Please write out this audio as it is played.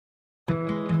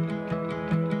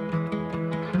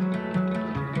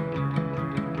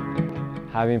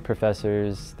Having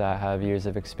professors that have years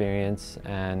of experience,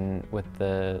 and with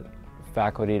the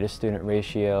faculty to student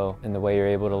ratio and the way you're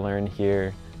able to learn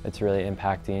here, it's really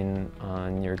impacting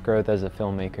on your growth as a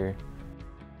filmmaker.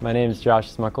 My name is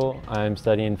Josh Smukal. I'm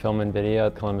studying film and video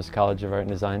at Columbus College of Art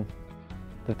and Design.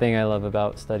 The thing I love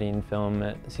about studying film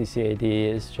at CCAD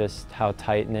is just how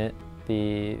tight-knit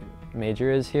the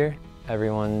major is here.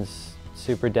 Everyone's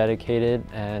super dedicated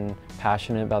and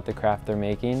passionate about the craft they're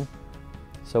making.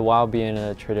 So while being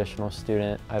a traditional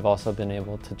student, I've also been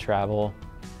able to travel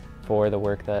for the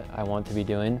work that I want to be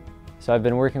doing. So I've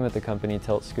been working with the company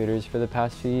Tilt Scooters for the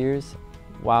past few years.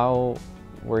 While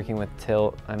working with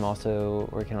Tilt, I'm also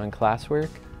working on classwork.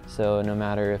 So no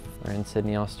matter if we're in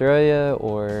Sydney, Australia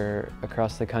or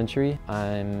across the country,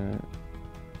 I'm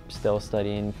still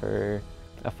studying for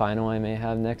a final I may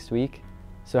have next week.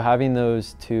 So having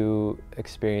those two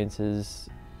experiences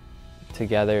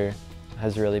together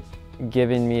has really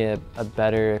given me a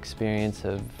better experience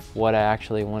of what I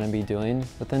actually want to be doing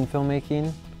within filmmaking.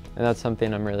 And that's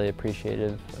something I'm really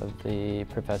appreciative of the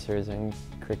professors and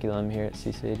curriculum here at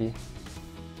CCAD.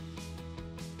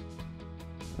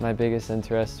 My biggest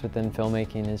interest within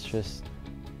filmmaking is just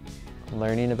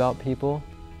learning about people.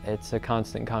 It's a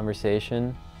constant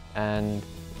conversation, and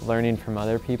learning from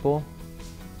other people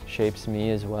shapes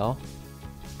me as well.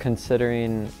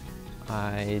 Considering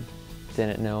I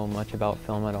didn't know much about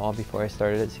film at all before I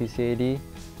started at CCAD,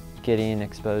 getting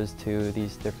exposed to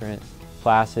these different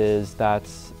classes,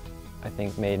 that's, I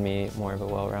think, made me more of a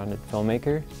well-rounded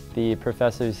filmmaker. The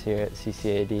professors here at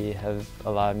CCAD have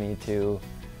allowed me to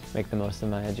make the most of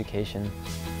my education.